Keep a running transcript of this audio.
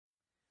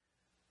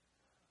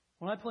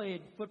When I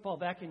played football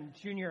back in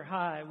junior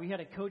high, we had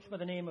a coach by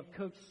the name of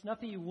Coach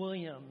Snuffy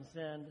Williams,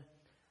 and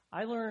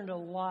I learned a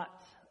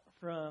lot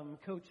from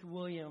Coach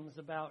Williams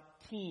about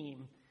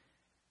team.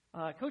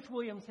 Coach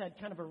Williams had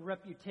kind of a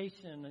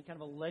reputation and kind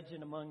of a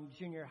legend among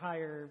junior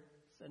hires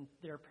and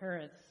their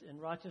parents in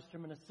Rochester,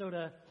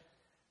 Minnesota,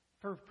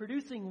 for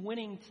producing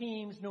winning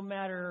teams no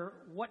matter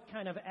what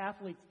kind of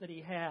athletes that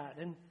he had.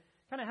 And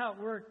kind of how it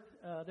worked,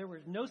 there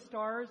were no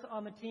stars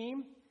on the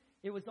team.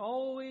 It was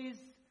always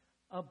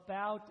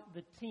about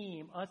the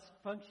team, us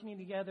functioning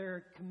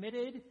together,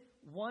 committed,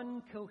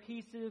 one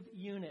cohesive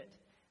unit.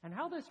 And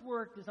how this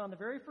worked is on the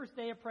very first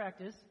day of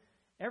practice,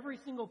 every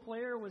single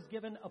player was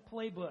given a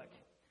playbook.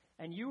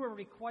 And you were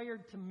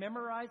required to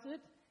memorize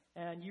it,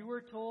 and you were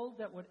told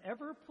that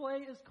whatever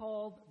play is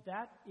called,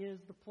 that is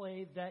the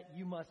play that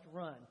you must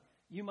run.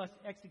 You must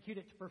execute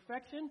it to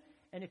perfection,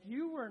 and if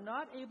you were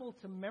not able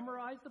to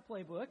memorize the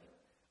playbook,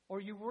 or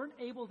you weren't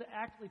able to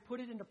actually put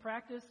it into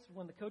practice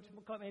when the coach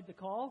made the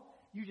call,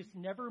 you just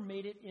never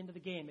made it into the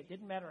game. It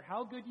didn't matter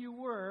how good you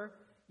were,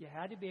 you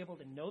had to be able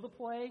to know the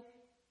play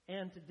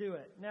and to do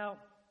it. Now,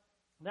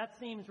 that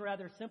seems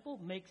rather simple,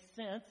 makes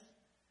sense,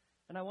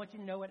 and I want you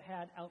to know it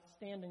had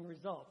outstanding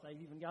results. I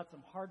even got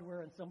some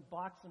hardware in some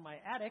box in my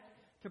attic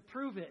to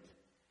prove it.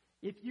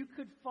 If you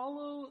could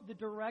follow the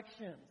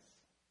directions,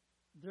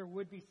 there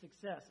would be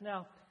success.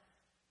 Now,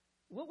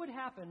 what would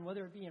happen,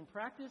 whether it be in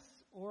practice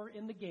or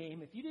in the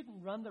game, if you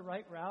didn't run the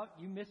right route,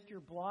 you missed your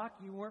block,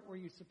 you weren't where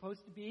you're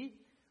supposed to be,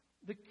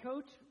 the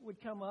coach would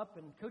come up,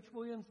 and Coach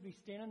Williams would be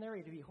standing there,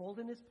 he'd be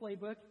holding his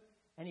playbook,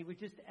 and he would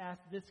just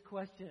ask this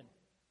question: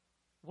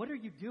 what are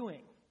you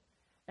doing?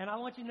 And I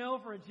want you to know,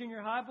 for a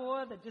junior high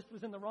boy that just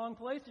was in the wrong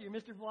place, or you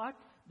missed your block,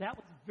 that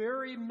was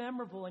very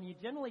memorable, and you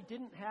generally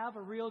didn't have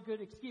a real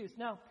good excuse.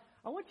 Now,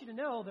 I want you to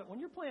know that when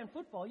you're playing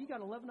football, you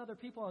got 11 other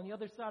people on the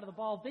other side of the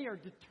ball. They are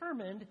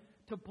determined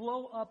to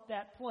blow up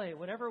that play,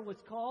 whatever it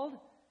was called.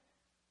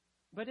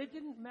 But it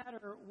didn't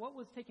matter what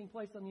was taking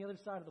place on the other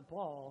side of the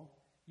ball.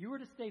 You were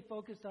to stay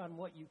focused on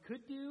what you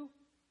could do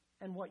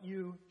and what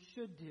you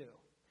should do.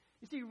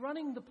 You see,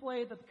 running the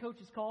play that the coach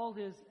has called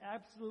is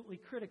absolutely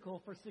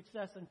critical for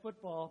success in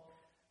football.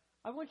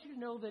 I want you to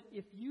know that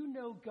if you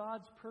know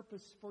God's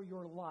purpose for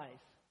your life,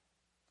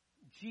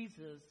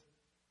 Jesus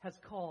has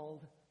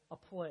called a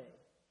play.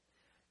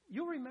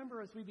 You'll remember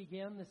as we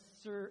began this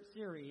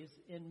series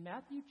in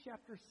Matthew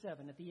chapter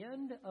 7, at the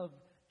end of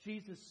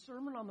Jesus'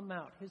 Sermon on the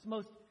Mount, his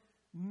most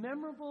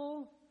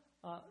memorable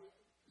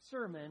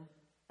sermon,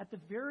 at the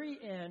very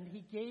end,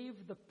 he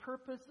gave the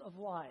purpose of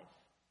life.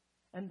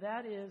 And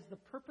that is, the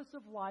purpose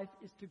of life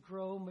is to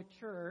grow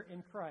mature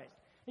in Christ.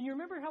 And you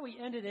remember how he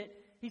ended it?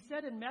 He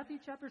said in Matthew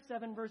chapter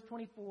 7, verse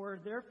 24,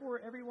 "Therefore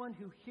everyone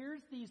who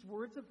hears these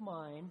words of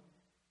mine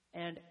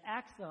and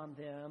acts on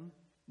them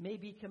may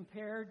be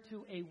compared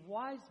to a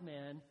wise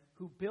man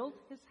who built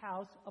his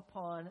house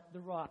upon the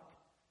rock."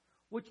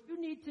 What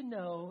you need to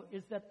know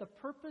is that the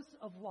purpose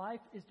of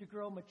life is to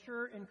grow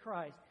mature in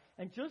Christ.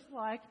 And just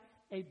like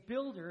a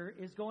builder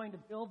is going to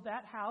build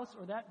that house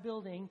or that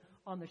building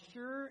on the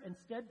sure and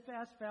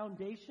steadfast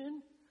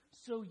foundation,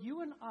 so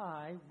you and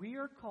I, we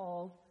are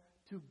called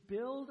to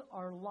build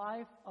our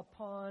life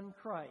upon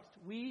Christ.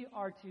 We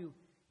are to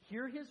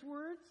hear his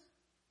words.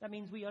 That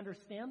means we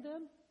understand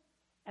them.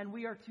 And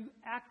we are to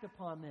act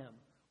upon them.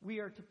 We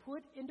are to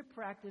put into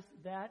practice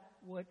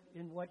what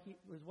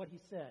he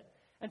said.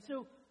 And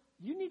so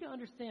you need to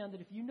understand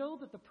that if you know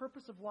that the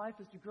purpose of life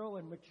is to grow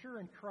and mature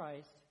in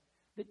Christ,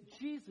 that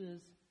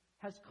Jesus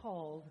has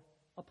called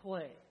a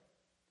play.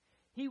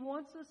 He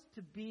wants us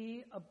to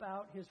be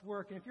about his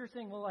work. And if you're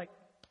saying, well,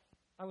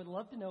 I would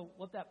love to know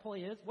what that play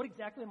is, what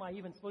exactly am I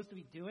even supposed to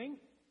be doing?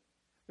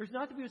 There's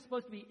not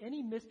supposed to be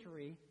any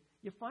mystery.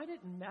 You find it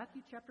in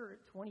Matthew chapter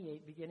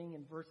 28, beginning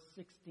in verse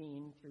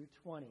 16 through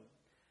 20.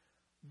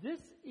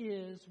 This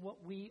is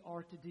what we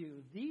are to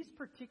do. These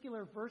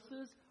particular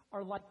verses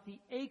are like the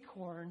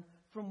acorn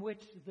from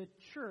which the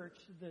church,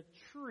 the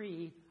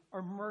tree,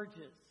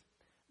 emerges.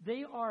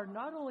 They are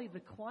not only the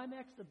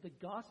climax of the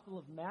Gospel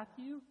of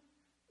Matthew,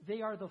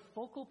 they are the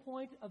focal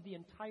point of the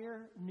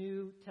entire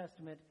New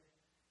Testament.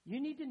 You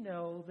need to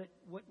know that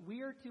what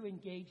we are to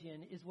engage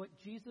in is what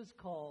Jesus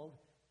called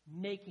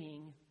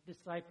making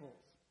disciples.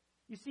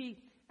 You see,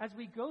 as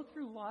we go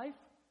through life,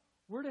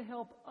 we're to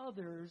help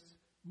others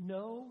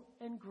know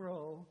and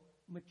grow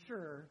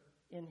mature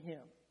in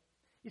him.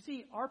 You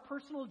see, our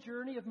personal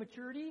journey of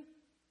maturity,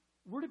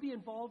 we're to be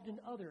involved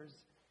in others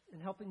in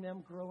helping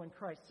them grow in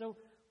Christ. So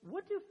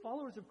what do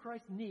followers of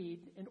Christ need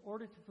in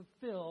order to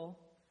fulfill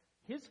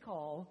his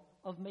call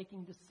of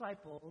making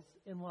disciples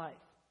in life?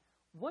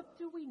 What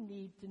do we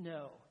need to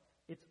know?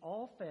 It's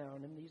all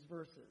found in these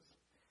verses.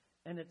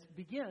 And it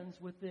begins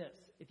with this.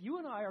 If you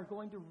and I are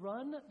going to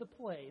run the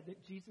play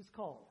that Jesus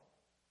called,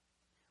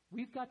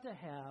 we've got to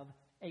have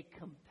a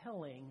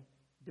compelling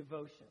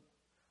devotion.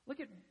 Look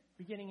at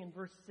beginning in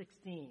verse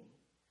 16.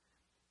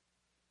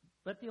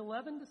 But the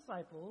 11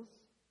 disciples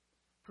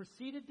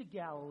proceeded to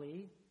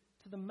Galilee,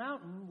 to the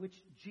mountain which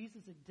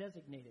Jesus had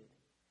designated.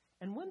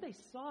 And when they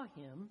saw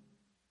him,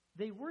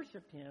 they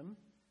worshipped him,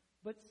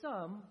 but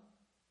some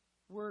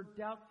were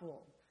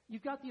doubtful.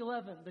 You've got the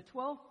 11. The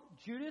 12th,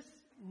 Judas,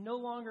 no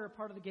longer a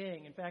part of the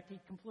gang. In fact, he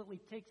completely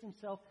takes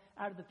himself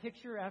out of the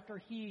picture after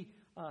he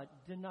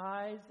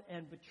denies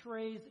and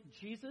betrays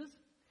Jesus.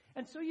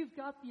 And so you've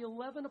got the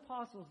 11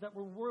 apostles that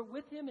were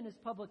with him in his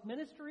public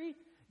ministry.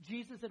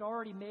 Jesus had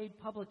already made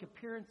public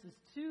appearances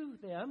to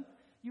them.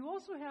 You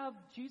also have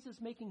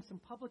Jesus making some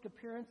public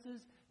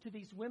appearances to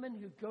these women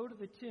who go to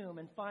the tomb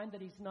and find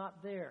that he's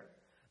not there.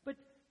 But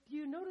do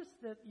you notice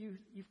that you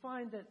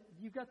find that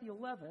you've got the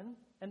 11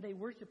 and they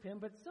worship him,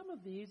 but some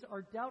of these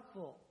are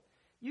doubtful.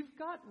 You've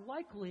got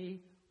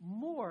likely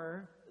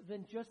more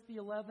than just the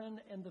 11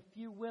 and the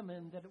few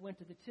women that went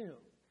to the tomb.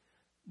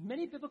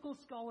 Many biblical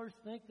scholars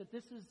think that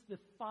this is the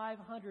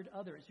 500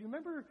 others. You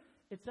remember,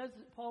 it says,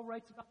 Paul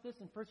writes about this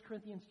in 1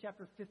 Corinthians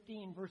chapter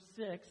 15, verse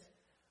 6,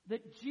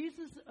 that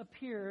Jesus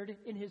appeared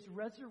in his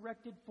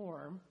resurrected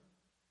form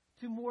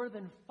to more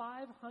than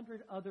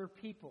 500 other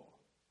people.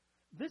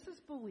 This is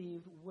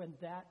believed when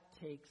that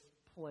takes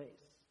place.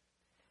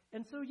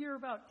 And so you're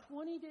about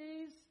 20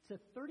 days to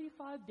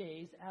 35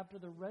 days after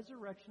the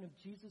resurrection of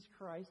Jesus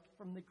Christ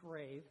from the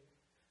grave,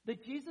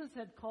 that Jesus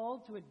had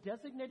called to a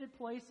designated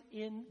place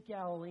in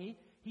Galilee.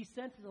 He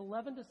sent his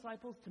 11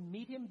 disciples to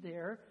meet him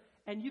there,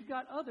 and you've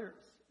got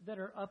others that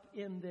are up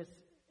in this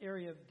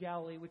area of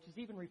Galilee, which is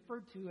even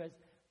referred to as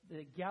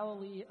the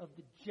Galilee of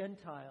the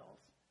Gentiles.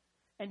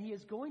 And he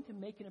is going to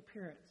make an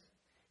appearance.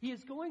 He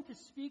is going to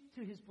speak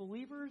to his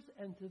believers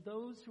and to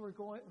those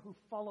who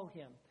follow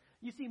him.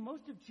 You see,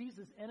 most of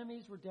Jesus'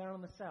 enemies were down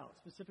in the south,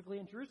 specifically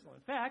in Jerusalem.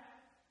 In fact,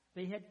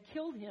 they had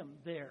killed him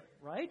there,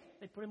 right?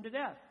 They put him to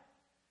death.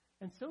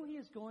 And so he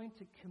is going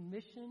to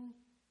commission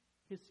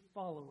his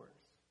followers.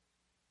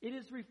 It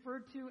is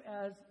referred to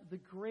as the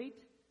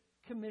Great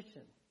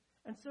Commission.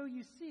 And so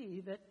you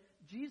see that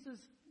Jesus,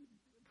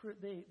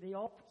 they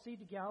all proceed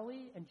to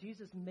Galilee, and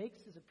Jesus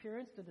makes his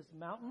appearance to this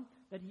mountain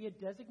that he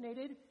had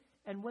designated.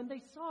 And when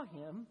they saw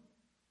him,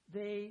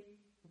 they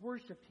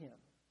worshiped him.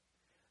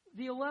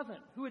 The 11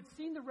 who had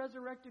seen the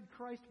resurrected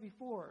Christ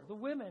before, the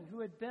women who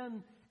had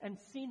been and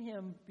seen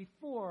him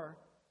before,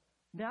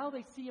 now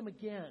they see him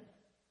again,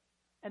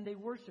 and they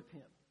worship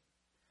him.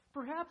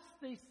 Perhaps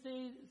they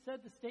said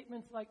the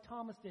statements like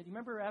Thomas did. You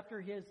remember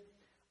after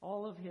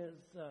all of his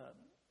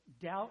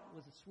doubt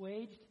was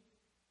assuaged?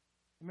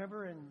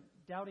 Remember, and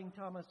doubting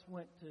Thomas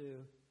went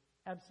to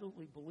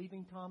absolutely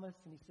believing Thomas,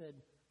 and he said,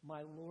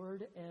 "My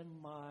Lord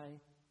and my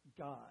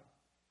God."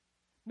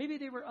 Maybe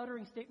they were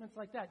uttering statements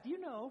like that. Do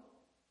you know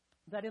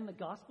that in the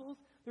Gospels,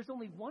 there's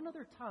only one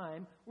other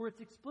time where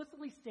it's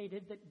explicitly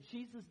stated that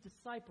Jesus'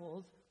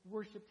 disciples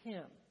worshiped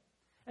him?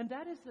 And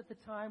that is at the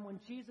time when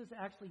Jesus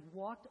actually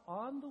walked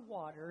on the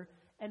water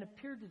and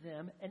appeared to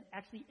them and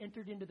actually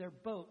entered into their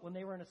boat when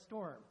they were in a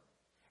storm.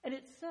 And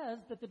it says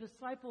that the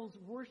disciples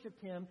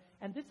worshiped him,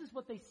 and this is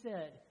what they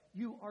said: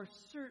 "You are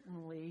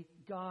certainly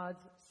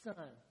God's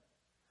Son."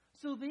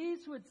 So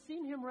these who had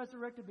seen him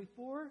resurrected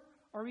before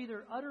are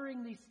either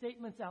uttering these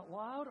statements out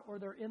loud or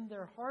they're in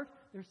their heart.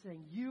 They're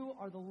saying, "You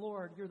are the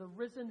Lord. You're the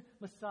risen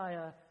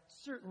Messiah.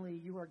 Certainly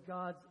you are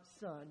God's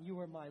Son. You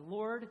are my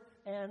Lord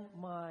and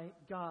my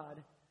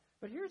God."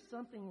 But here's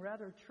something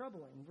rather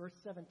troubling. Verse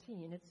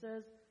 17, it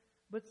says,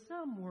 "But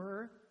some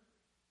were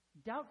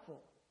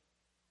doubtful."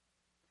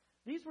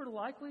 These were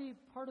likely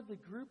part of the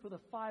group of the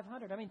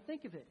 500. I mean,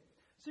 think of it.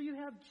 So you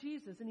have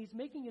Jesus, and he's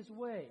making his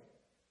way.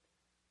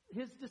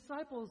 His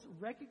disciples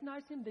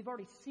recognize him. They've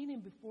already seen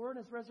him before in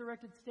his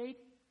resurrected state.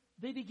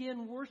 They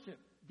begin worship,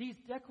 these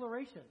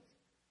declarations.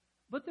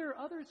 But there are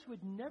others who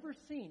had never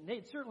seen. They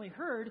had certainly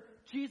heard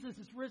Jesus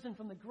is risen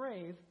from the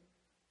grave,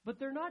 but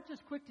they're not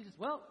just quick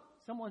to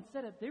someone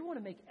said it. They want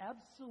to make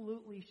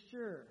absolutely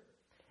sure.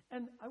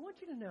 And I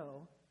want you to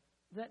know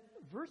that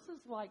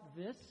verses like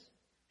this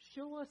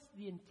show us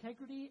the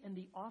integrity and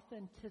the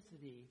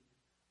authenticity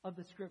of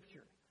the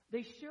Scripture.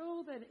 They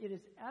show that it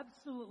is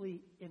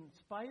absolutely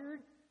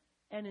inspired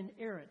and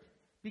inerrant,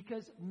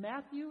 because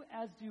Matthew,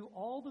 as do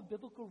all the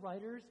biblical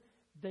writers,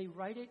 they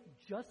write it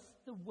just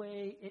the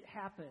way it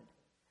happened.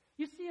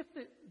 You see, if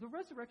the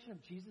resurrection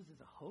of Jesus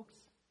is a hoax,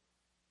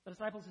 the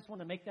disciples just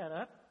want to make that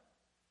up,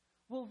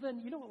 well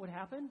then, you know what would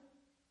happen?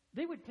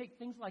 They would take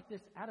things like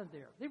this out of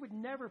there. They would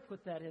never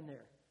put that in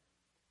there.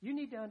 You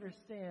need to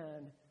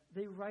understand,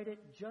 they write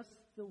it just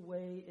the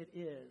way it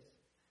is.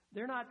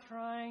 They're not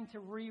trying to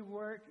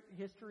rework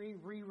history,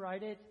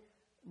 rewrite it.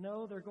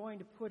 No, they're going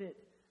to put it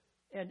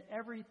and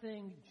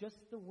everything just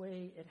the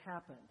way it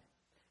happened.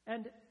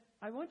 And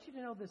I want you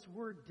to know this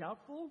word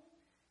doubtful,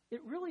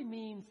 it really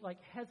means like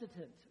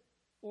hesitant,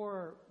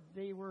 or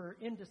they were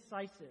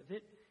indecisive.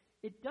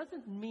 It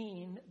doesn't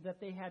mean that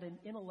they had an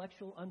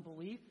intellectual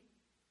unbelief.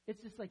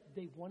 It's just like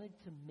they wanted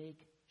to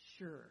make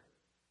sure.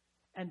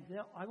 And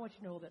I want you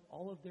to know that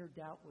all of their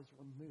doubt was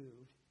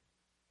removed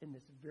in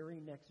this very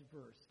next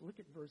verse. Look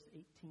at verse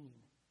 18.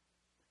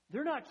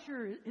 They're not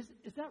sure,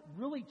 is that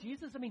really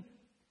Jesus? I mean,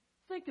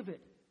 think of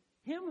it.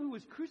 Him who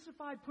was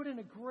crucified, put in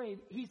a grave,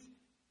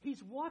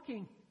 he's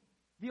walking.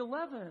 The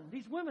 11,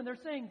 these women, they're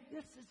saying,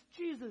 "This is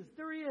Jesus.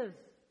 There he is,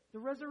 the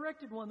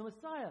resurrected one, the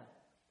Messiah."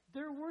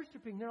 they're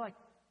worshiping. They're like,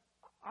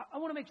 I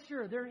want to make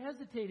sure. They're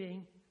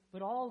hesitating,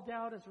 but all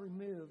doubt is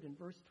removed in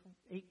verse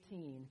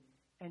 18.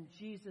 And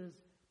Jesus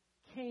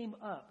came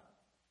up,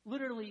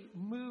 literally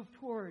moved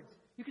towards.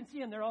 You can see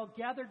them. They're all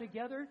gathered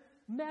together.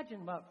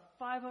 Imagine about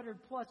 500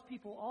 plus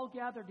people all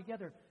gathered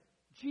together.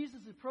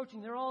 Jesus is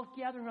approaching. They're all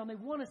gathering around. They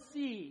want to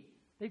see.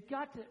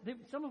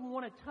 Some of them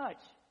want to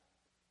touch.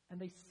 And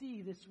they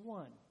see this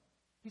one.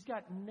 He's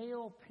got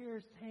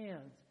nail-pierced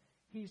hands.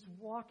 He's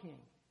walking.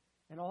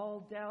 And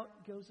all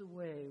doubt goes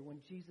away when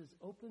Jesus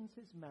opens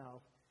his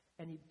mouth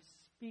and he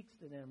speaks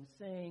to them,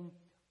 saying,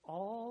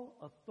 all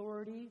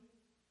authority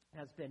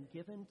has been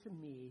given to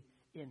me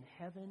in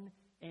heaven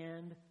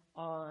and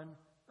on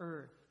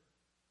earth.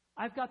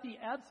 I've got the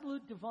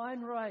absolute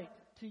divine right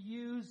to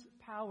use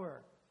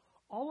power.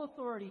 All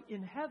authority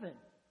in heaven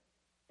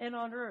and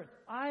on earth.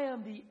 I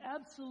am the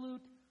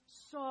absolute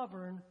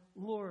sovereign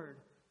Lord.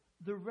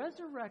 The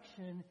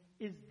resurrection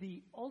is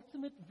the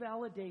ultimate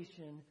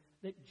validation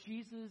that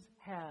Jesus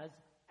has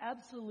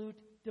absolute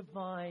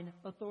divine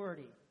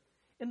authority.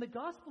 In the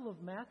Gospel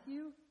of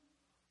Matthew,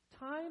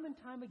 time and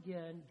time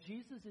again,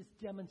 Jesus is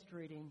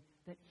demonstrating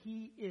that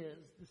he is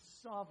the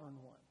sovereign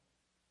one.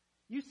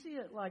 You see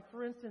it like,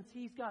 for instance,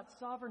 he's got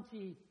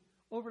sovereignty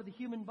over the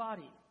human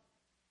body.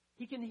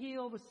 He can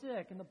heal the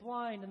sick and the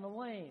blind and the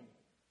lame.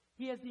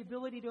 He has the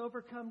ability to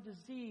overcome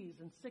disease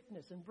and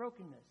sickness and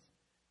brokenness.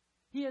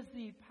 He has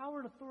the power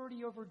and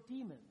authority over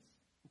demons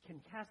and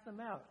can cast them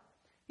out.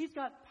 He's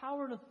got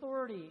power and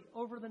authority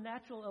over the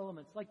natural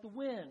elements like the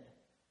wind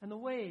and the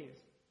waves.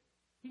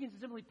 He can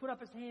simply put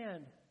up his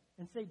hand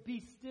and say,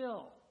 be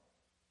still,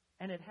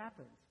 and it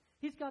happens.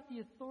 He's got the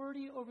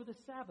authority over the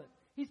Sabbath.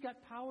 He's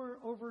got power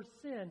over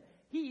sin.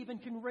 He even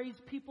can raise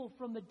people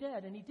from the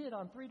dead, and he did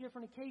on 3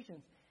 different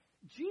occasions.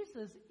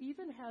 Jesus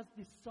even has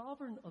the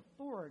sovereign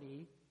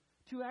authority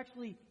to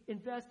actually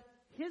invest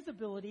his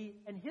ability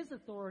and his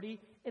authority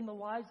in the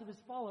lives of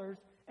his followers,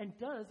 and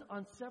does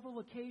on several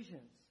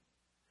occasions.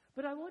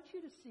 But I want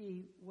you to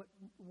see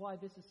why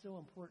this is so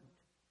important.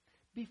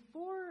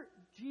 Before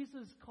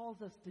Jesus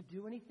calls us to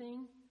do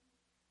anything,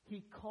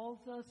 he calls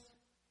us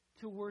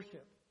to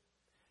worship.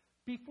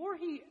 Before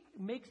he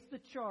makes the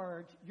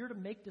charge, you're to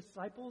make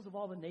disciples of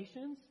all the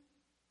nations,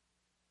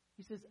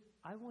 he says,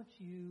 I want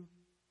you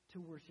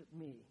to worship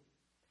me.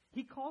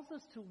 He calls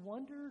us to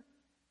wonder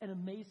and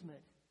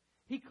amazement.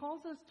 He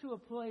calls us to a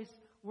place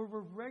where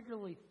we're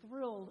regularly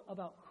thrilled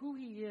about who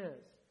he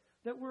is,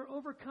 that we're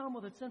overcome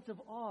with a sense of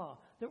awe,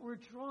 that we're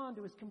drawn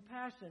to his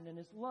compassion and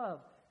his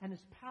love and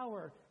his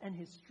power and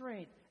his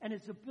strength and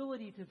his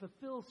ability to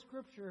fulfill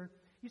Scripture.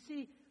 You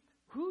see,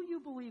 who you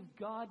believe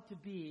God to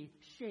be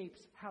shapes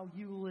how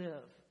you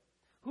live.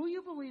 Who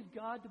you believe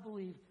God to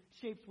believe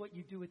shapes what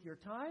you do with your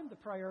time, the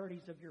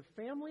priorities of your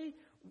family,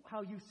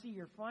 how you see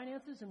your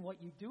finances and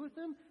what you do with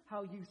them,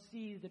 how you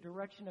see the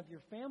direction of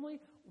your family,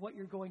 what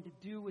you're going to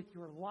do with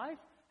your life,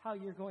 how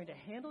you're going to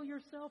handle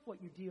yourself,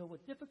 what you deal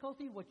with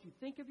difficulty, what you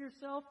think of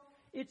yourself.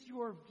 It's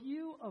your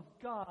view of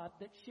God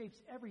that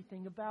shapes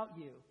everything about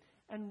you.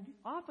 And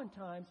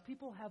oftentimes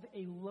people have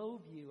a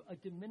low view, a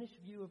diminished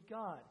view of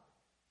God.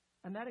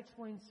 And that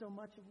explains so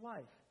much of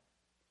life.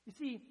 You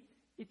see,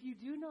 if you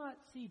do not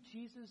see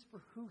Jesus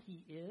for who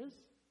he is,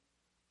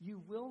 you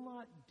will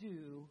not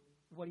do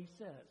what he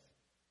says.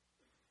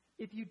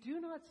 If you do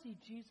not see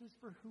Jesus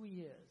for who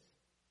he is,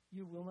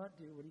 you will not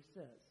do what he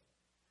says.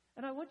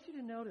 And I want you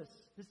to notice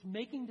this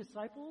making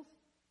disciples.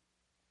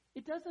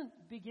 It doesn't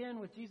begin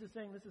with Jesus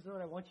saying, this is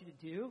what I want you to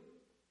do.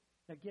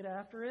 Now get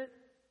after it.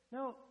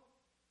 No,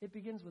 it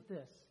begins with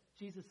this.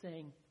 Jesus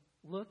saying,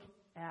 look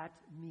at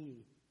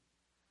me.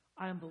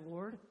 I am the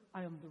Lord.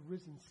 I am the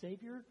risen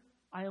Savior.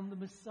 I am the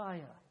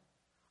Messiah.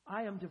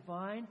 I am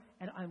divine,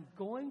 and I'm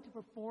going to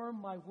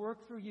perform my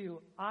work through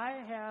you. I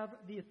have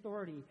the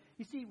authority.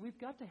 You see, we've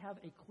got to have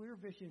a clear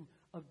vision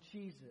of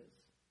Jesus,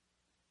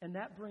 and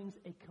that brings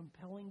a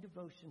compelling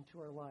devotion to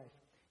our life.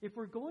 If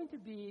we're going to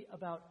be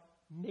about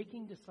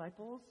making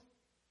disciples,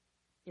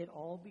 it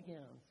all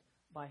begins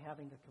by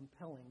having a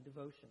compelling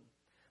devotion.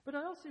 But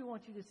I also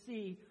want you to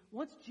see,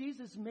 once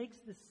Jesus makes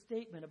this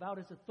statement about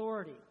his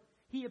authority,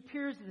 he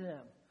appears to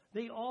them.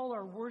 They all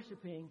are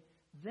worshiping.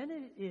 Then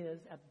it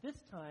is at this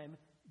time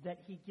that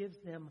he gives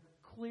them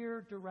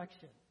clear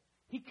direction.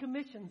 He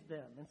commissions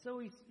them. And so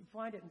we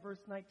find it in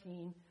verse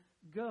 19.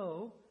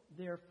 Go,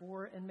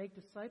 therefore, and make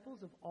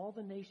disciples of all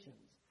the nations,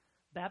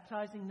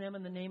 baptizing them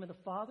in the name of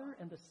the Father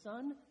and the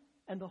Son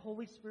and the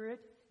Holy Spirit,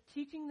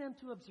 teaching them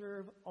to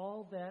observe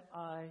all that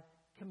I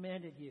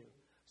commanded you.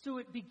 So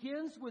it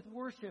begins with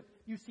worship.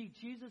 You see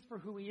Jesus for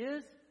who he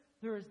is.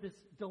 There is this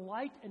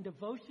delight and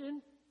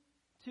devotion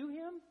to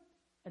him,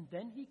 and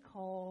then he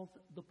calls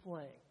the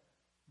play.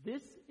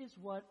 This is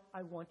what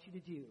I want you to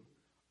do.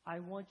 I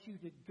want you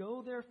to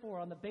go, therefore,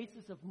 on the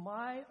basis of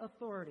my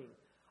authority.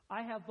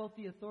 I have both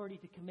the authority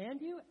to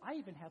command you. I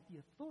even have the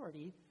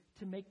authority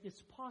to make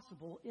this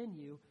possible in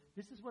you.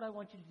 This is what I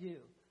want you to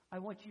do. I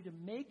want you to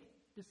make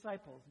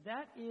disciples.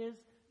 That is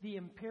the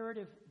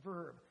imperative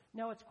verb.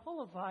 Now, it's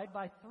qualified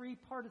by 3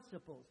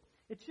 participles.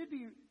 It should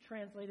be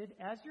translated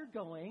as you're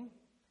going,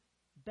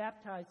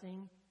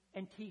 baptizing,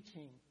 and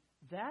teaching.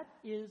 That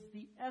is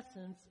the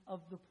essence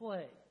of the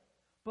play.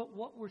 But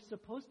what we're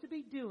supposed to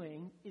be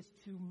doing is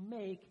to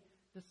make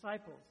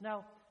disciples.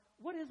 Now,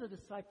 what is a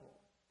disciple?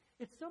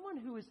 It's someone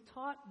who is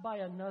taught by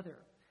another.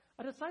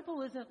 A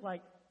disciple isn't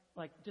like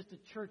just a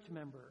church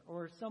member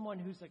or someone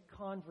who's a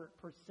convert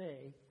per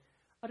se.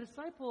 A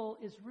disciple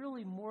is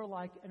really more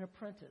like an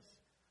apprentice.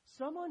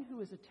 Someone who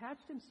has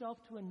attached himself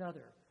to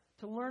another,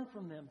 to learn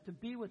from them, to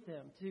be with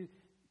them,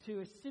 to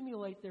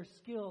assimilate their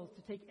skills,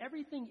 to take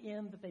everything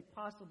in that they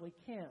possibly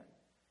can.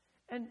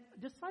 And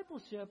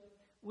discipleship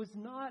was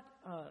not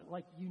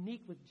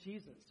unique with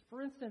Jesus.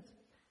 For instance,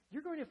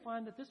 you're going to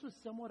find that this was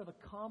somewhat of a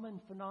common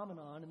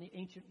phenomenon in the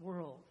ancient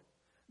world.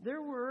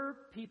 There were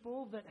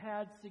people that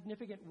had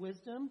significant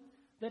wisdom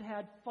that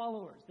had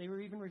followers. They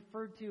were even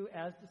referred to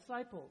as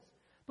disciples.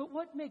 But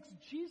what makes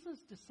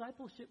Jesus'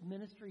 discipleship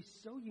ministry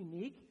so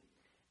unique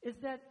is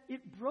that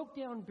it broke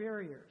down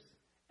barriers,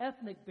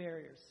 ethnic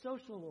barriers,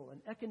 social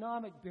and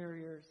economic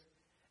barriers.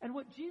 And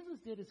what Jesus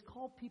did is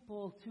call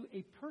people to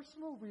a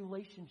personal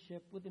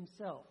relationship with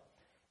himself.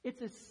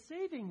 It's a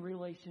saving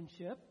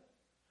relationship,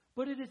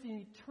 but it is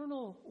an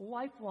eternal,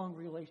 lifelong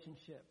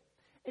relationship.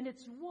 And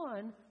it's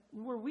one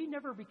where we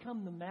never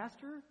become the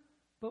master,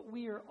 but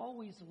we are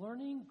always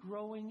learning,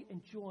 growing,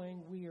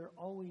 enjoying. We are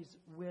always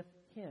with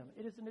him.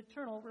 It is an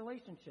eternal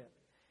relationship.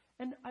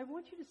 And I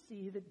want you to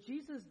see that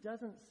Jesus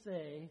doesn't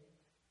say,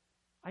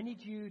 I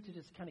need you to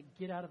just kind of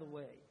get out of the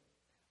way.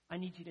 I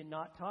need you to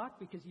not talk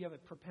because you have a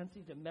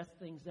propensity to mess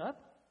things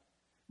up.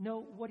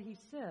 No, what he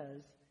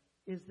says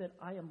is that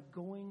I am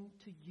going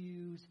to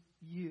use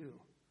you.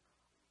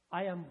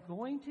 I am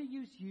going to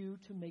use you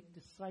to make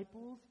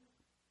disciples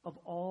of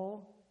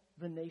all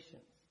the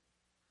nations.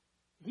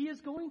 He is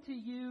going to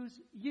use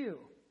you.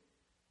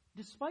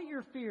 Despite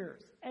your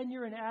fears and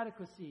your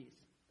inadequacies,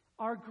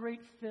 our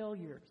great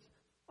failures,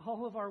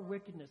 all of our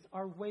wickedness,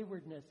 our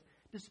waywardness,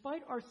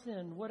 despite our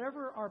sin,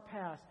 whatever our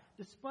past,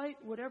 despite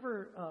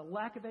whatever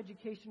lack of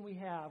education we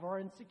have, our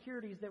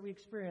insecurities that we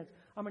experience,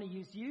 I'm going to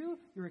use you,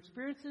 your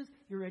experiences,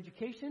 your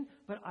education,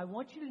 but I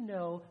want you to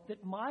know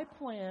that my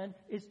plan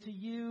is to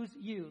use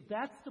you.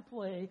 That's the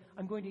play.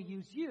 I'm going to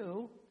use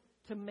you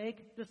to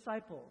make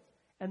disciples.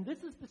 And this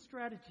is the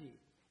strategy.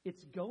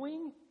 It's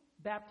going,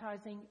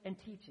 baptizing, and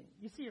teaching.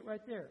 You see it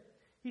right there.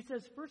 He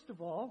says, first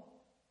of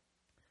all,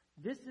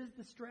 this is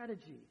the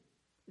strategy.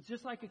 It's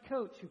just like a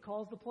coach who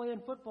calls the play in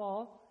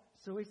football,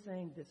 so he's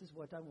saying, this is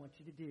what I want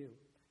you to do.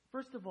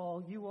 First of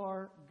all, you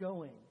are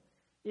going.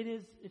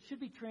 It should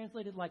be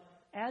translated like,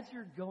 as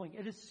you're going.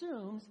 It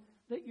assumes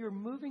that you're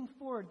moving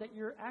forward, that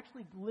you're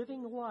actually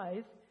living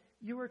life.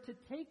 You are to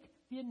take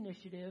the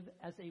initiative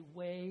as a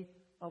way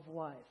of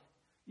life.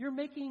 You're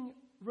making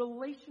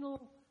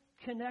relational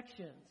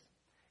connections.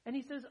 And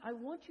he says, I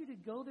want you to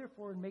go,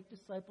 therefore, and make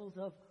disciples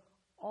of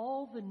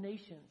all the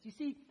nations. You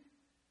see,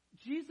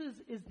 Jesus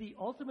is the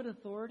ultimate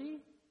authority,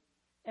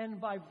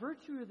 and by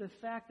virtue of the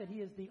fact that he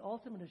is the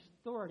ultimate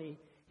authority,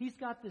 he's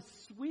got this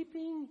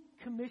sweeping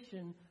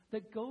commission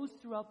that goes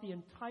throughout the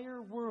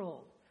entire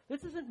world.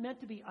 This isn't meant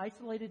to be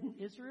isolated in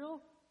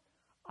Israel.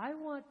 I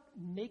want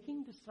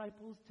making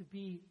disciples to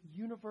be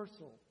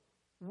universal,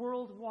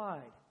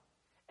 worldwide.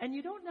 And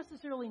you don't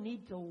necessarily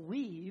need to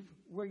leave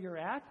where you're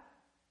at.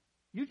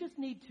 You just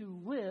need to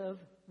live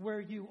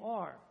where you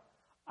are.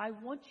 I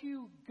want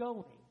you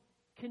going,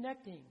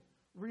 connecting,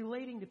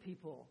 relating to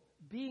people,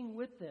 being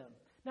with them.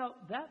 Now,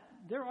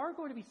 there are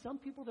going to be some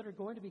people that are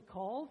going to be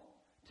called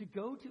to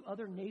go to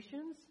other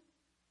nations,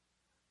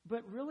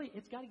 but really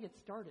it's got to get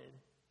started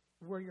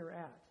where you're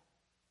at.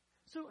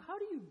 So how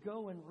do you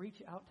go and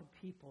reach out to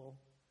people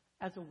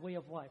as a way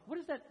of life? What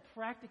does that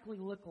practically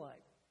look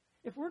like?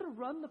 If we're to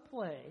run the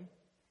play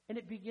and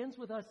it begins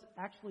with us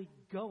actually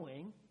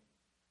going,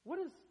 what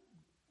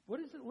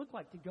does it look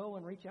like to go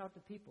and reach out to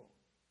people?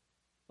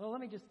 Well,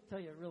 let me just tell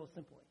you real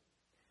simply.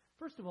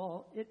 First of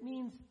all, it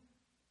means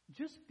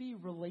just be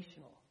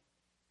relational.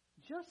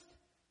 Just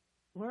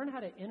learn how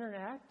to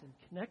interact and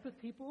connect with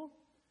people.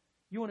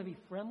 You want to be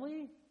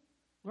friendly?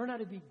 Learn how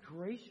to be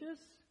gracious.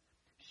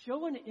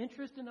 Show an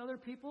interest in other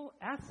people.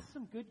 Ask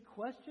some good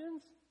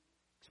questions.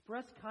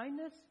 Express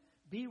kindness.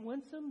 Be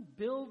winsome.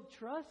 Build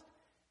trust.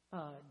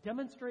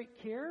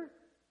 Demonstrate care.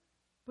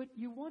 But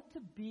you want to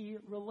be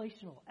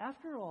relational.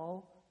 After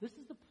all, this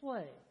is the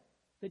play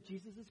that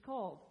Jesus has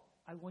called.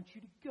 I want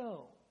you to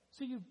go.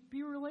 So you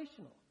be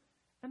relational.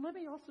 And let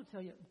me also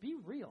tell you, be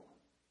real.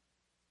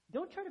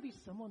 Don't try to be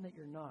someone that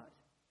you're not.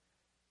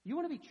 You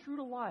want to be true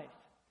to life.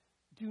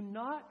 Do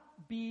not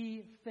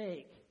be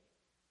fake.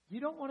 You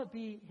don't want to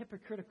be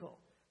hypocritical.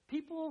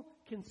 People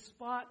can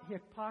spot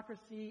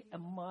hypocrisy a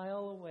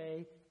mile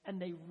away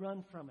and they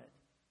run from it.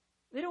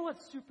 They don't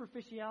want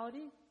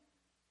superficiality.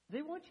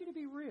 They want you to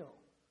be real.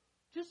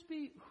 Just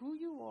be who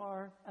you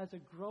are as a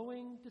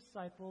growing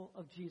disciple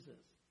of Jesus.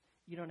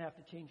 You don't have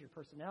to change your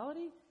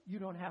personality. You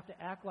don't have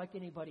to act like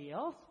anybody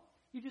else.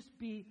 You just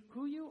be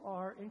who you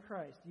are in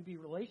Christ. You be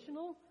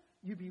relational.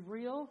 You be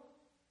real.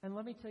 And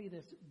let me tell you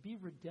this, be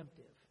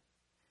redemptive.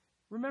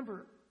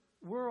 Remember,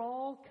 We're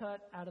all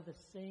cut out of the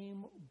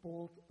same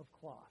bolt of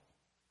cloth.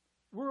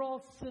 We're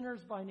all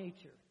sinners by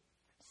nature,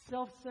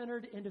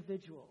 self-centered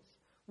individuals.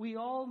 We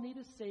all need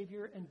a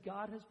Savior, and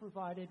God has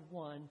provided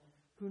one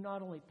who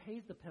not only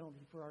pays the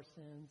penalty for our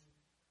sins,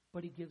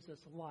 but He gives us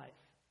life.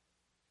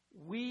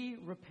 We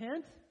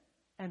repent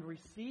and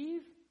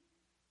receive.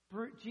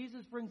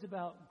 Jesus brings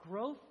about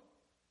growth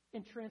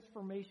and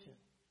transformation.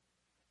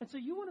 And so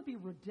you want to be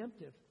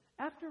redemptive.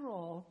 After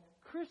all,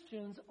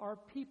 Christians are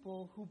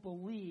people who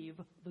believe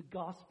the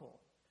gospel.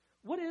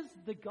 What is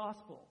the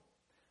gospel?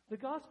 The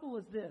gospel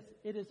is this.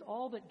 It is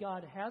all that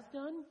God has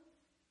done,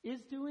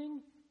 is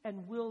doing,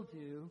 and will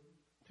do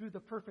through the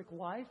perfect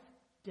life,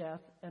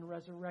 death, and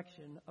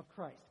resurrection of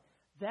Christ.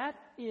 That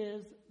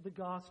is the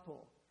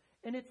gospel.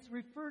 And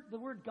the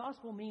word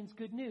gospel means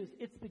good news.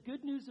 It's the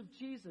good news of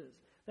Jesus,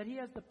 that He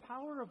has the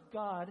power of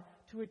God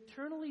to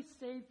eternally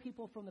save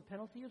people from the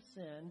penalty of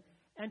sin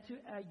and to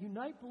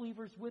unite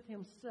believers with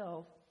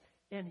Himself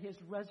in His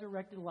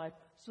resurrected life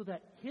so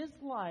that His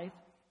life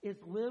is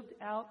lived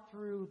out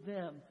through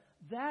them.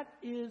 That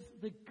is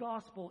the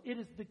gospel. It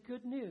is the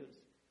good news.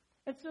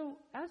 And so,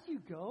 as you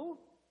go,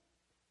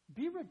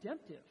 be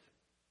redemptive.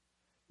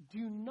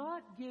 Do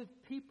not give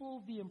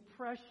people the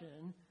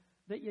impression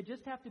that you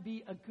just have to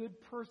be a good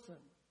person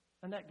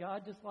and that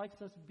God just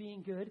likes us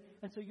being good,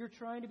 and so you're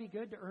trying to be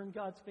good to earn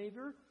God's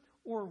favor.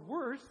 Or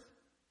worse,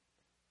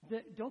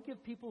 that don't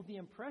give people the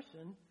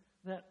impression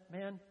that,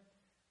 man,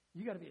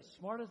 you got to be as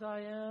smart as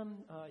I am.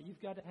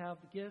 You've got to have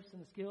the gifts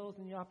and the skills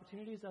and the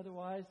opportunities.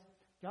 Otherwise,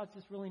 God's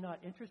just really not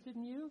interested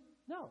in you.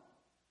 No.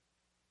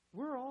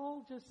 We're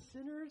all just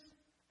sinners,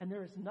 and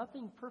there is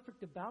nothing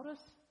perfect about us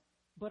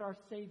but our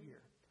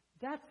Savior.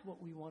 That's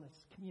what we want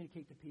to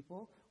communicate to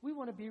people. We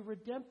want to be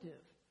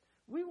redemptive.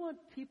 We want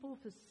people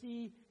to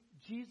see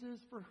Jesus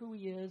for who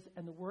He is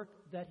and the work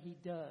that He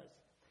does.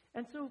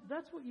 And so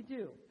that's what you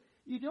do.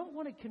 You don't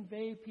want to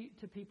convey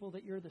to people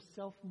that you're the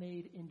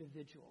self-made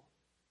individual.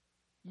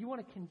 You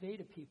want to convey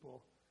to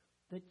people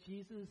that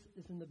Jesus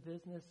is in the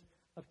business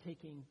of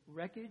taking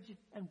wreckage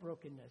and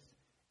brokenness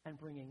and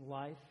bringing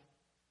life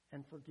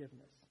and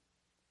forgiveness.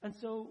 And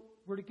so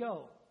we're to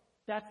go.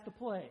 That's the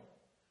play.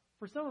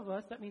 For some of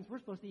us, that means we're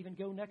supposed to even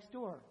go next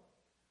door.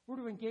 We're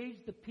to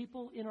engage the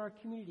people in our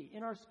community,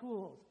 in our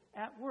schools,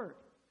 at work.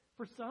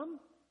 For some,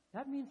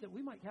 that means that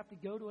we might have to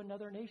go to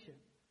another nation.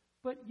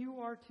 But you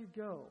are to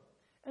go.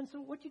 And so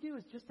what you do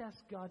is just ask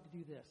God to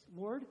do this.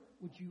 Lord,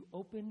 would you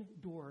open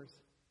doors?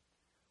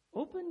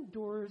 Open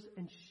doors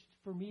and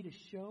for me to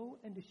show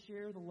and to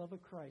share the love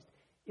of Christ.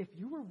 If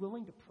you were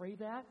willing to pray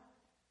that,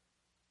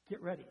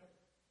 get ready.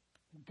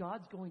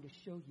 God's going to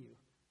show you.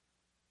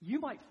 You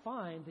might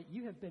find that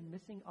you have been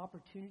missing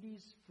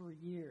opportunities for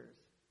years.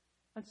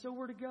 And so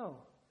we're to go.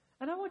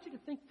 And I want you to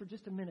think for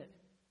just a minute.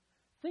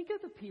 Think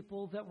of the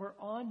people that were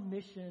on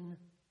mission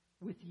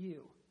with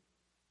you.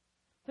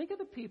 Think of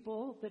the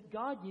people that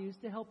God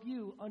used to help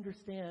you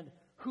understand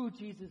who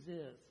Jesus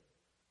is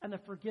and the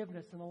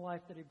forgiveness and the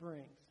life that He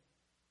brings.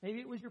 Maybe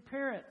it was your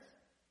parents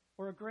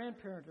or a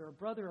grandparent or a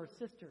brother or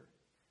sister.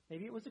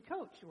 Maybe it was a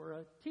coach or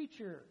a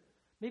teacher.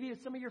 Maybe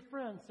it's some of your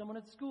friends, someone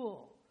at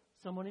school,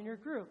 someone in your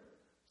group,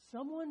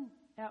 someone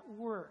at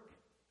work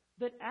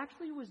that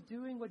actually was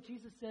doing what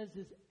Jesus says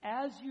is,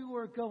 as you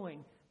are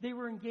going, they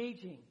were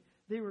engaging.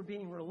 They were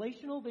being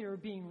relational, they were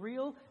being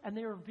real, and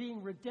they were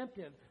being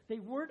redemptive. They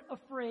weren't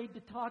afraid to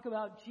talk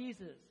about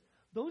Jesus.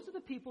 Those are the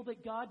people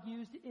that God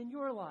used in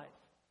your life.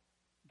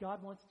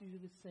 God wants to do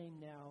the same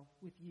now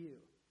with you.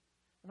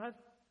 And I've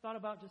thought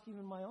about just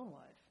even my own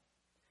life.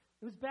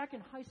 It was back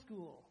in high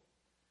school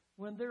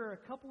when there were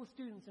a couple of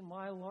students in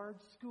my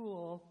large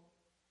school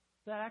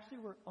that actually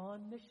were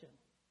on mission.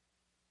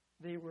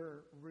 They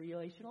were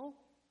relational,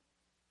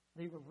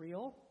 they were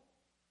real,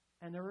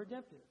 and they were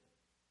redemptive.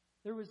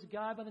 There was a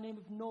guy by the name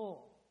of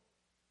Noel,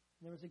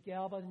 and there was a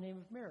gal by the name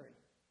of Mary.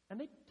 And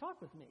they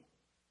talked with me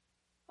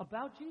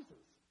about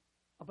Jesus,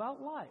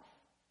 about life,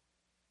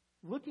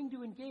 looking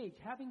to engage,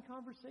 having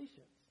conversations.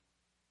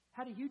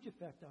 Had a huge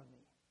effect on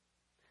me.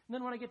 And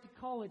then when I get to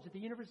college at the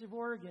University of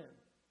Oregon,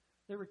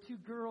 there were two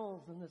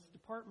girls in this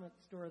department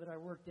store that I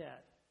worked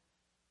at,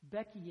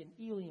 Becky and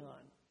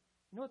Elion.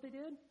 You know what they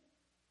did?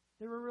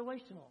 They were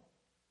relational.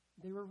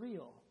 They were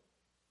real.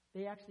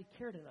 They actually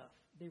cared enough.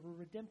 They were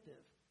redemptive.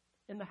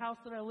 In the house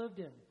that I lived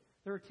in,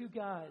 there were two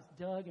guys,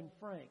 Doug and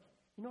Frank.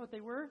 You know what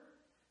they were?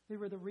 They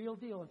were the real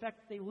deal. In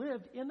fact, they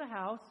lived in the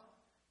house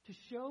to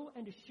show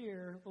and to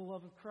share the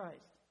love of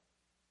Christ.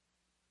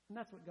 And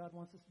that's what God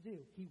wants us to do.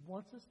 He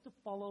wants us to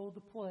follow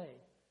the play.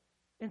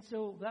 And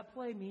so that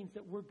play means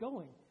that we're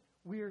going.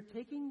 We are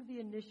taking the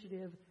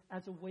initiative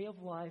as a way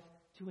of life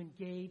to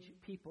engage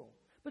people.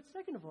 But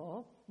second of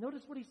all,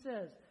 notice what he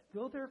says.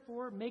 Go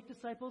therefore, make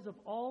disciples of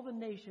all the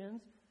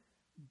nations,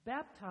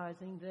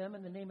 baptizing them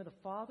in the name of the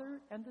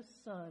Father and the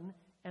Son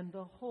and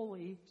the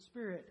Holy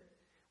Spirit.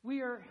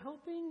 We are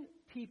helping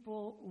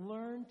people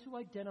learn to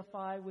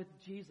identify with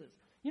Jesus.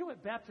 You know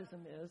what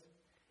baptism is?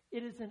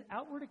 It is an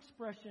outward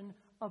expression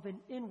of an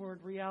inward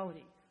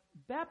reality.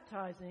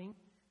 Baptizing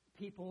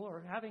people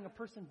or having a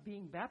person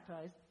being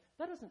baptized,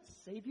 That doesn't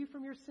save you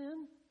from your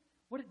sin.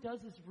 What it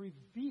does is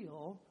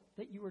reveal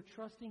that you are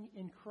trusting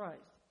in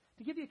Christ.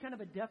 To give you kind of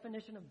a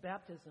definition of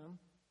baptism,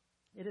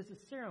 it is a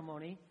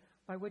ceremony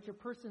by which a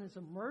person is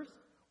immersed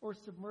or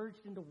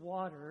submerged into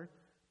water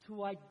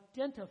to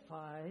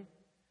identify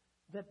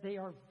that they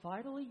are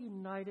vitally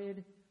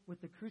united with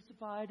the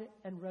crucified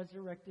and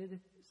resurrected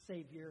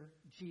Savior,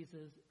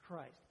 Jesus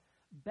Christ.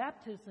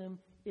 Baptism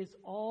is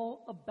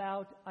all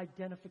about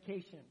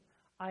identification.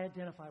 I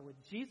identify with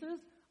Jesus.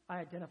 I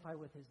identify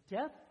with his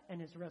death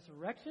and his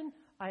resurrection.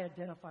 I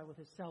identify with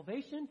his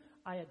salvation.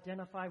 I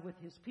identify with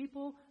his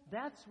people.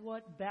 That's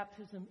what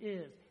baptism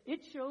is.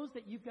 It shows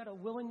that you've got a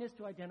willingness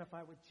to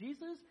identify with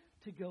Jesus,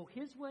 to go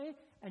his way,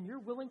 and you're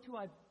willing to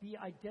be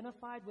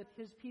identified with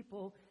his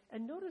people.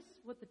 And notice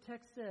what the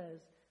text says,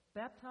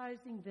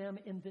 baptizing them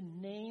in the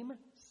name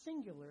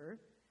singular,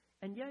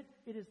 and yet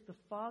it is the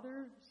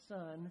Father,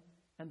 Son,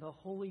 and the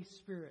Holy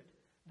Spirit.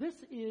 This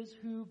is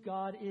who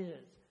God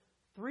is.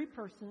 Three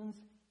persons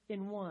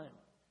in one.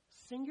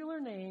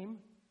 Singular name,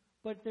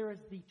 but there is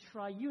the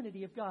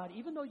triunity of God.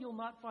 Even though you'll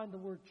not find the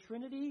word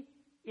Trinity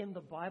in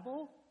the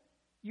Bible,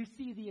 you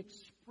see the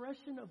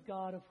expression of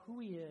God of who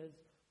he is,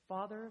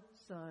 Father,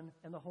 Son,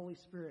 and the Holy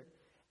Spirit.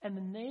 And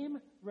the name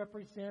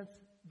represents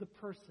the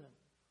person.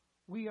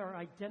 We are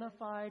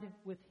identified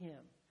with him.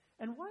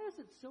 And why is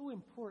it so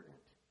important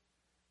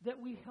that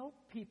we help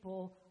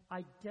people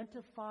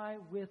identify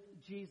with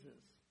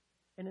Jesus?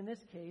 And in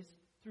this case,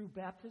 through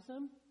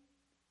baptism,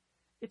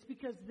 it's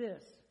because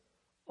this,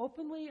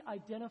 openly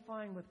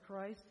identifying with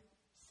Christ,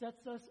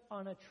 sets us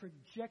on a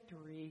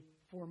trajectory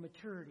for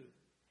maturity.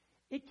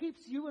 It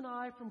keeps you and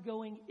I from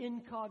going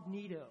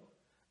incognito,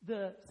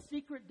 the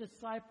secret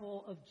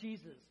disciple of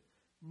Jesus.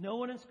 No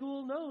one in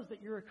school knows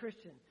that you're a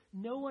Christian.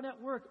 No one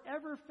at work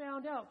ever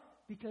found out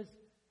because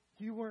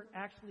you weren't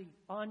actually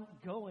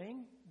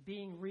ongoing,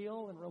 being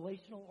real and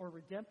relational or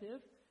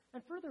redemptive.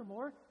 And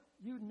furthermore,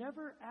 you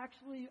never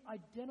actually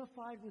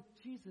identified with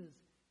Jesus.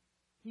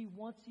 He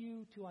wants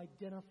you to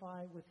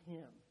identify with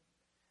him.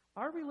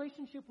 Our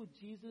relationship with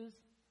Jesus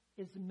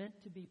is meant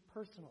to be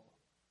personal,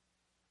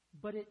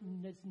 but it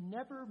is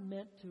never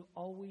meant to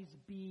always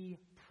be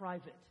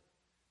private.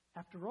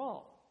 After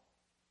all,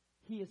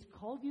 he has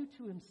called you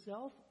to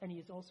himself, and he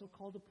has also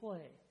called a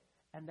play.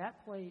 And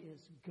that play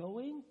is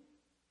going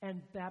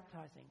and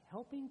baptizing,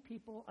 helping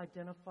people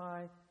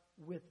identify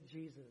with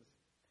Jesus.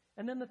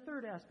 And then the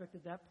third aspect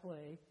of that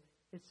play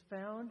is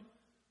found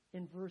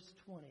in verse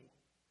 20.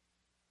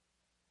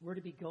 We're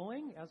to be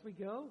going as we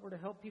go. We're to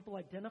help people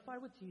identify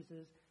with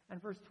Jesus.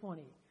 And verse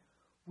 20,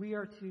 we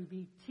are to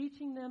be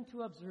teaching them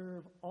to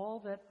observe all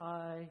that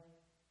I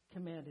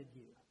commanded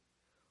you.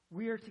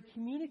 We are to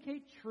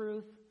communicate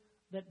truth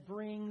that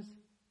brings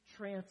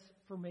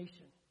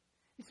transformation.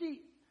 You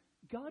see,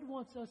 God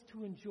wants us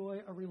to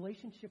enjoy a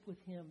relationship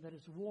with him that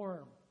is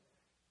warm,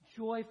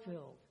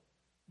 joy-filled,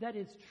 that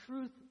is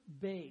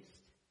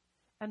truth-based.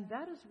 And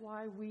that is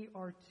why we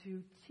are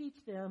to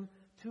teach them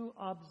to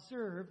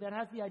observe. That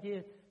has the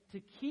idea to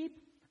keep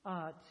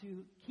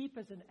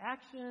as an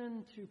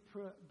action, to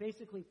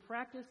basically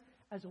practice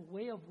as a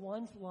way of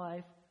one's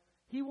life.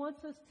 He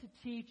wants us to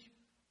teach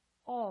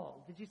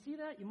all. Did you see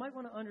that? You might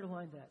want to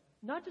underline that.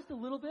 Not just a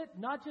little bit,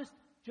 not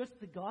just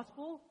the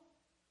gospel.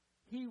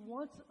 He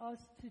wants us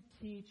to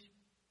teach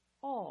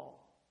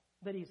all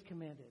that he's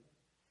commanded.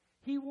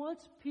 He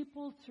wants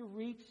people to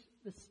reach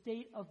the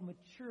state of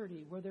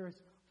maturity where there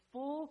is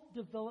full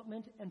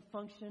development and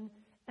function,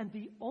 and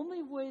the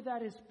only way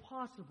that is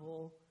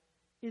possible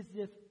is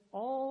if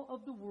all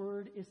of the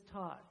word is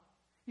taught.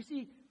 You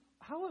see,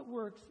 how it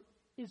works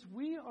is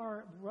we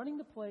are running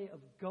the play of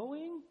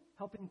going,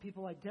 helping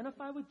people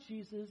identify with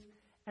Jesus,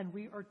 and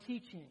we are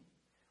teaching.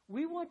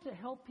 We want to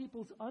help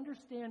people's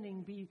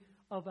understanding be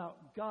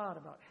about God,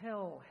 about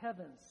hell,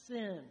 heaven,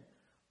 sin,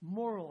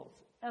 morals,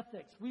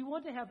 ethics. We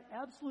want to have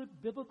absolute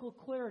biblical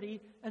clarity,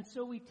 and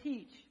so we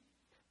teach.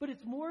 But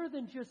it's more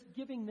than just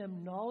giving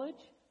them knowledge.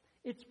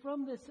 It's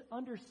from this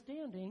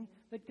understanding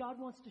that God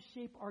wants to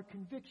shape our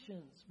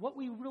convictions, what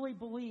we really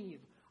believe,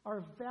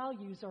 our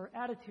values, our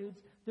attitudes.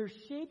 They're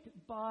shaped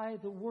by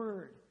the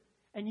Word.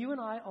 And you and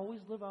I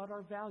always live out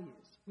our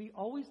values. We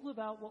always live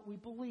out what we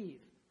believe.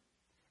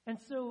 And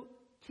so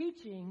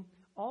teaching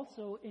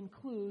also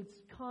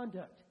includes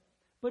conduct,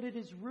 but it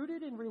is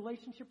rooted in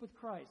relationship with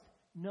Christ,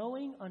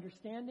 knowing,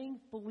 understanding,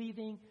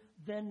 believing,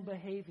 then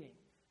behaving.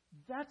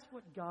 That's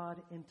what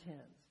God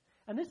intends.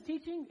 And this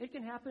teaching, it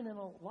can happen in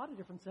a lot of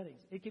different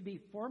settings. It could be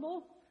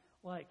formal,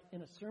 like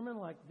in a sermon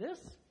like this,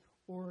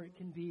 or it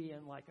can be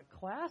in like a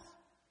class,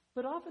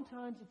 but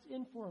oftentimes it's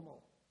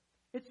informal.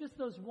 It's just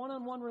those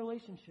one-on-one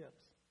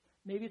relationships.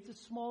 Maybe it's a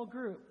small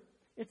group.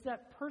 It's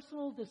that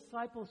personal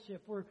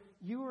discipleship where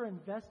you are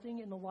investing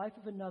in the life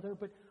of another,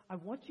 but I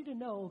want you to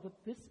know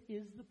that this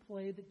is the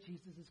play that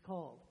Jesus is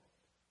called.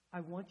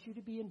 I want you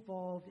to be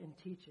involved in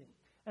teaching.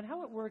 And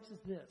how it works is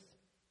this.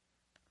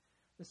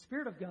 The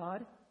Spirit of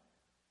God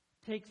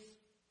takes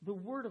the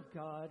Word of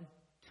God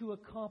to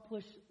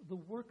accomplish the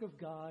work of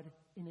God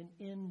in an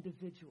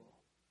individual.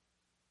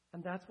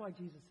 And that's why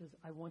Jesus says,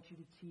 I want you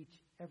to teach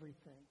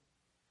everything.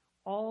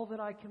 all that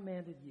I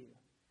commanded you.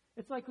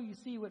 It's like when you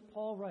see what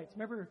Paul writes.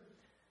 Remember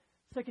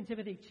 2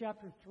 Timothy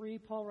chapter 3,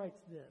 Paul writes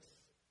this,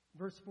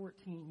 verse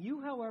 14.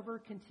 You, however,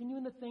 continue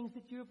in the things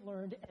that you have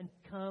learned and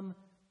come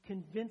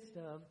convinced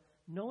of,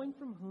 knowing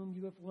from whom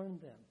you have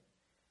learned them,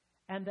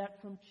 and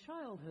that from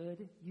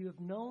childhood you have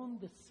known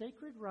the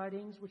sacred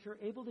writings which are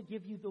able to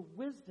give you the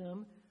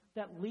wisdom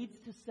that leads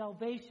to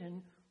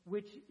salvation,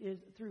 which is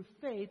through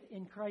faith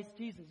in Christ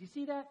Jesus. You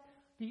see that?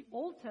 The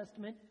Old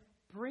Testament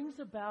brings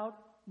about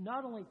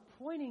not only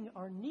pointing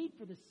our need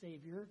for the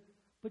Savior,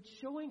 but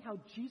showing how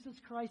Jesus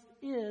Christ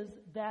is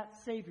that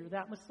Savior,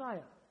 that Messiah.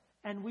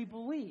 And we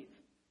believe.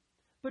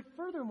 But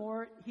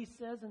furthermore, he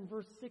says in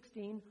verse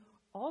 16,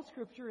 all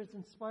Scripture is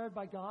inspired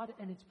by God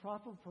and it's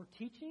profitable for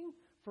teaching,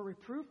 for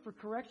reproof, for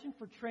correction,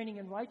 for training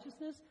in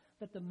righteousness,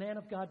 that the man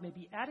of God may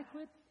be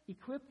adequate,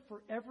 equipped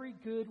for every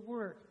good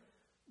work.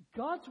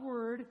 God's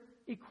Word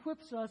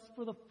equips us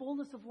for the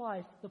fullness of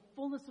life, the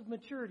fullness of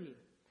maturity.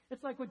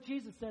 It's like what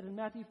Jesus said in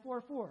Matthew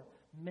 4:4.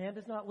 Man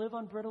does not live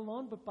on bread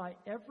alone, but by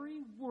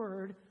every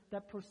word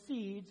that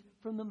proceeds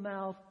from the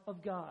mouth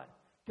of God.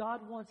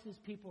 God wants His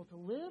people to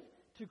live,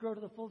 to grow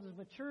to the fullness of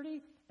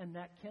maturity, and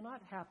that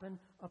cannot happen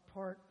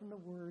apart from the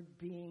Word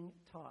being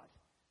taught.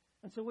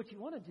 And so what you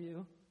want to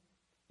do,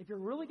 if you're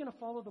really going to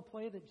follow the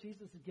play that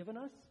Jesus has given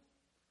us,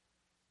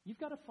 you've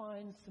got to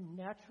find some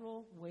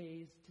natural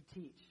ways to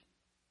teach.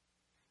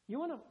 You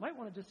might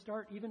want to just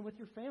start even with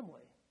your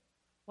family,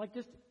 like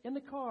just in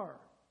the car,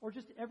 or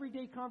just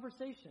everyday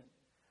conversation,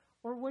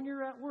 or when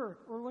you're at work,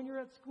 or when you're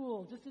at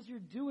school, just as you're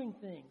doing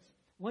things,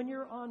 when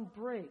you're on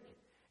break.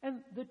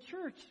 And the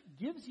church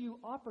gives you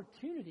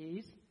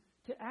opportunities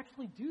to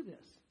actually do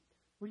this,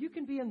 where you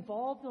can be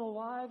involved in the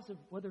lives of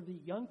whether it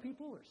be young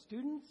people or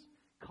students,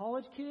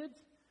 college kids,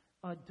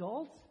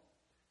 adults,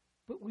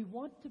 but we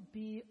want to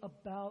be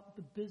about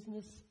the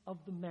business of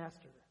the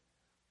Master.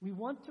 We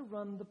want to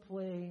run the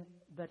play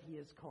that He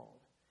has called.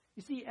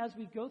 You see, as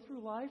we go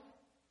through life,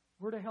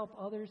 we're to help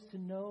others to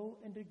know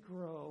and to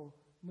grow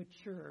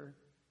mature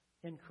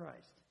in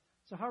Christ.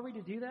 So how are we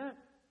to do that?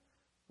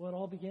 Well, it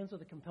all begins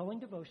with a compelling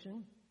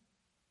devotion.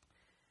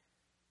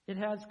 It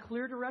has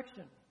clear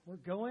direction.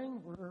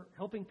 We're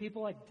helping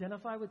people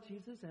identify with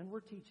Jesus, and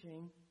we're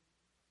teaching,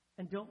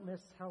 and don't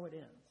miss how it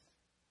ends.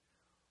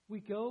 We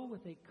go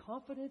with a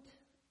confident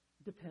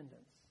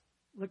dependence.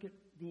 Look at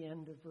the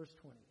end of verse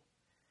 20.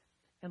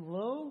 And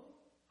lo,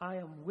 I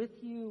am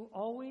with you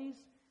always,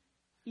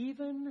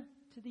 even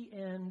to the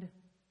end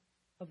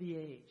of the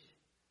age.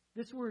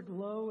 This word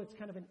lo, it's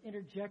kind of an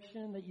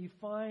interjection that you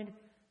find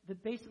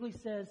that basically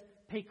says,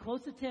 pay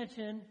close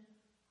attention.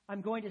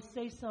 I'm going to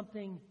say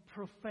something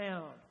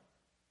profound.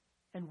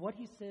 And what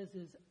he says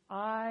is,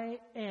 I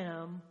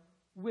am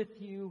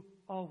with you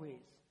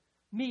always.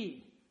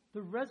 Me,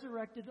 the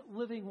resurrected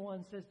living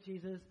one, says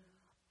Jesus,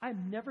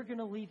 I'm never going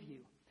to leave you.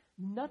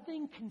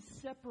 Nothing can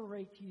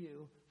separate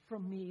you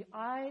from me.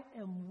 I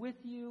am with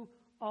you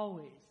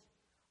always.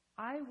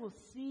 I will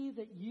see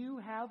that you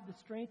have the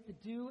strength to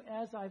do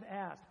as I've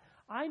asked.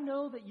 I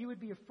know that you would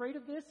be afraid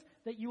of this,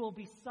 that you will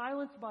be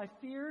silenced by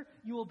fear,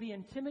 you will be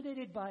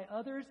intimidated by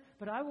others,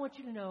 but I want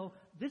you to know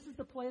this is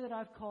the play that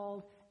I've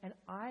called, and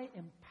I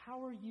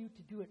empower you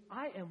to do it.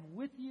 I am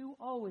with you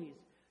always.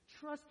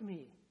 Trust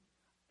me.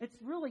 It's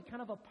really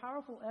kind of a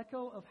powerful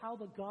echo of how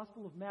the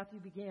Gospel of Matthew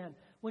began.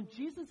 When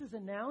Jesus is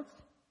announced,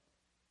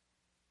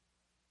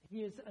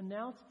 he is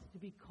announced to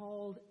be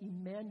called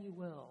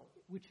Emmanuel,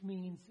 which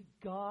means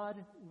God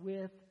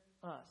with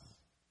us.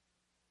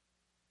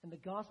 And the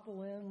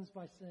Gospel ends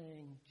by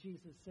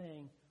Jesus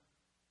saying,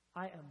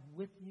 I am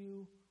with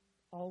you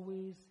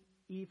always,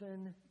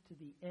 even to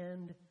the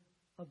end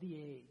of the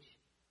age.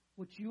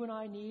 What you and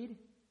I need,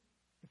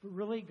 if we're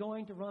really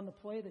going to run the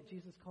play that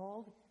Jesus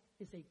called,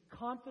 is a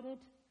confident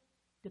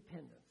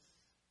dependence.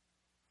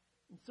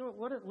 And so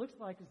what it looks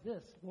like is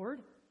this: Lord,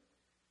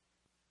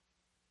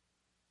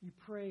 you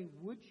pray,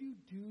 would you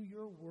do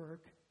your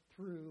work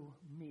through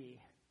me?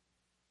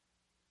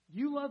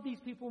 You love these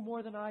people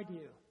more than I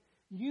do.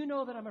 You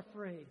know that I'm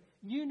afraid.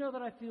 You know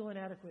that I feel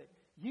inadequate.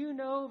 You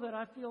know that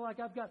I feel like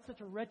I've got such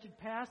a wretched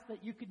past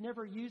that you could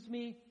never use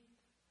me.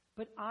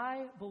 But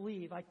I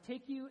believe, I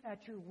take you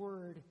at your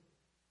word.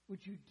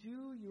 Would you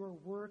do your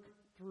work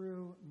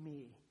through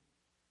me?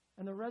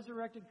 And the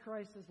resurrected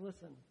Christ says,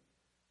 listen,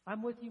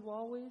 I'm with you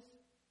always,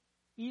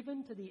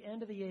 even to the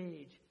end of the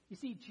age. You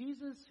see,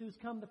 Jesus, who's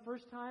come the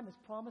first time, has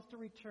promised to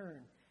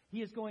return.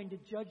 He is going to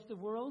judge the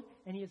world,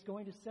 and he is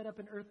going to set up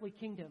an earthly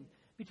kingdom.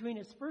 Between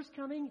his first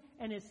coming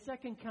and his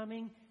second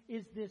coming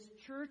is this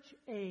church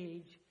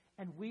age,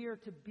 and we are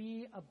to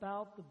be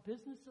about the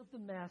business of the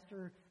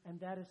Master, and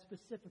that is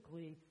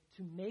specifically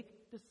to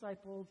make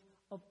disciples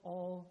of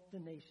all the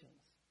nations.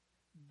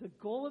 The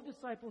goal of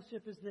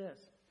discipleship is this: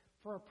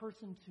 for a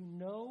person to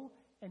know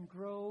and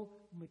grow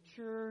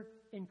mature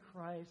in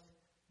Christ.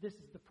 This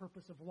is the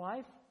purpose of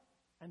life,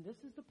 and this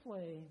is the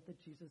play that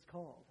Jesus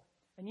called.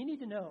 And you need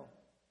to know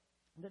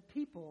that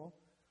people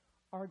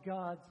are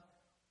God's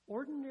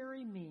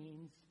ordinary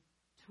means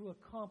to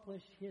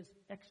accomplish his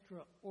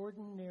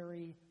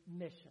extraordinary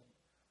mission.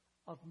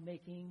 of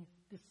making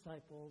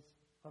disciples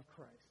of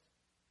Christ.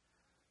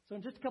 So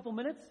in just a couple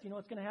minutes, you know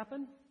what's going to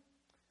happen?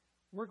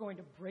 We're going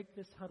to break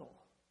this huddle.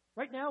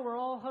 Right now, we're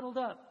all huddled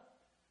up.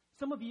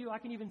 Some of you, I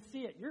can even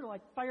see it. You're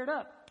like fired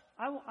up.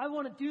 I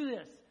want to do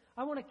this.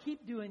 I want to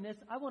keep doing this.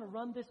 I want to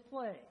run this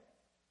play.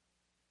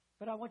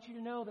 But I want you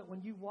to know that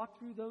when you walk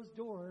through those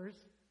doors,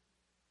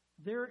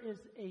 there is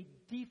a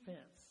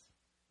defense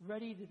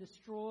ready to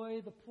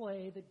destroy the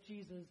play that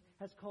Jesus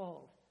has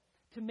called,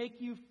 to make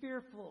you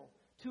fearful,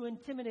 to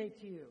intimidate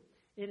you.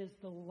 It is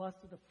the lust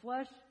of the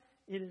flesh,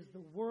 it is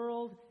the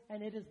world,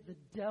 and it is the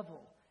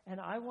devil. And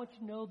I want you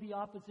to know the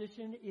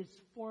opposition is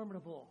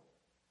formidable.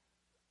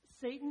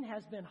 Satan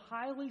has been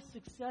highly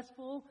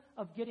successful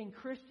of getting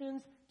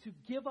Christians to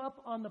give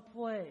up on the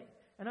play.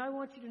 And I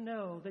want you to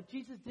know that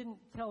Jesus didn't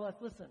tell us,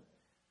 listen,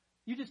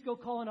 you just go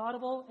call an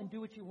audible and do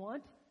what you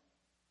want.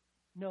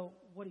 No,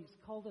 what he's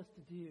called us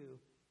to do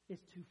is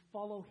to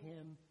follow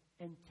him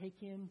and take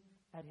him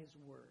at his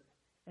word.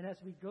 And as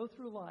we go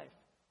through life,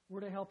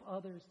 we're to help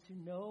others to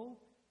know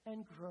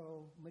and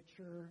grow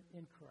mature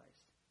in Christ.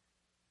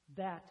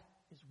 That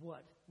is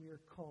what we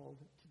are called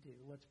to do.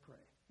 Let's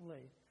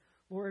pray.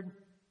 Lord,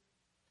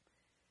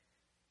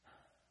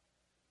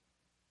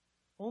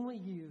 only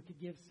you could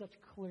give such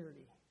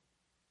clarity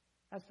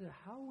as to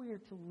how we are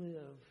to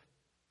live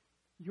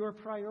your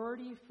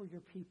priority for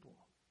your people,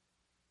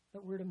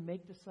 that we're to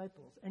make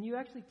disciples. And you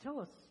actually tell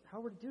us how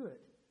we're to do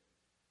it.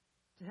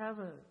 To have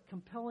a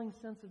compelling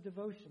sense of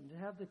devotion, to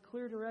have the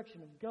clear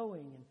direction of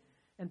going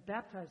and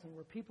baptizing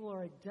where people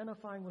are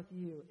identifying with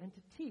you, and to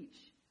teach.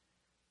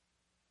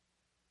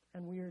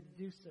 And we are to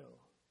do so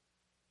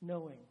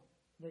knowing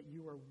that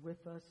you are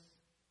with us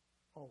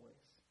always.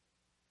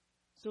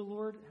 So,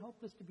 Lord,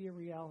 help this to be a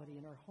reality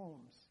in our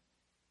homes,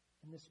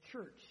 in this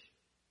church,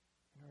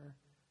 in our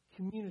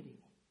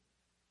community,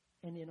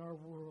 and in our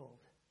world.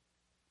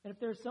 And if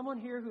there's someone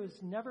here who has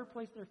never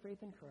placed their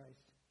faith in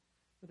Christ,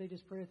 would they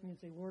just pray with me and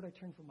say, Lord, I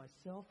turn from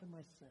myself and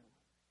my sin.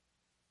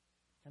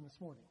 And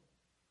this morning,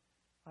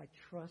 I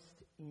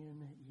trust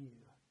in you.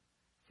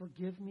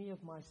 Forgive me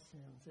of my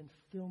sins and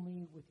fill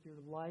me with your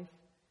life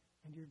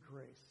and your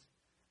grace.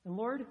 And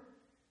Lord,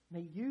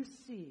 may you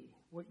see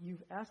what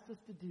you've asked us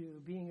to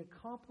do being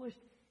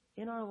accomplished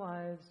in our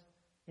lives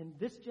in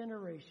this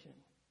generation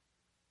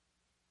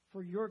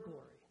for your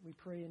glory. We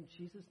pray in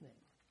Jesus' name.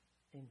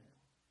 Amen.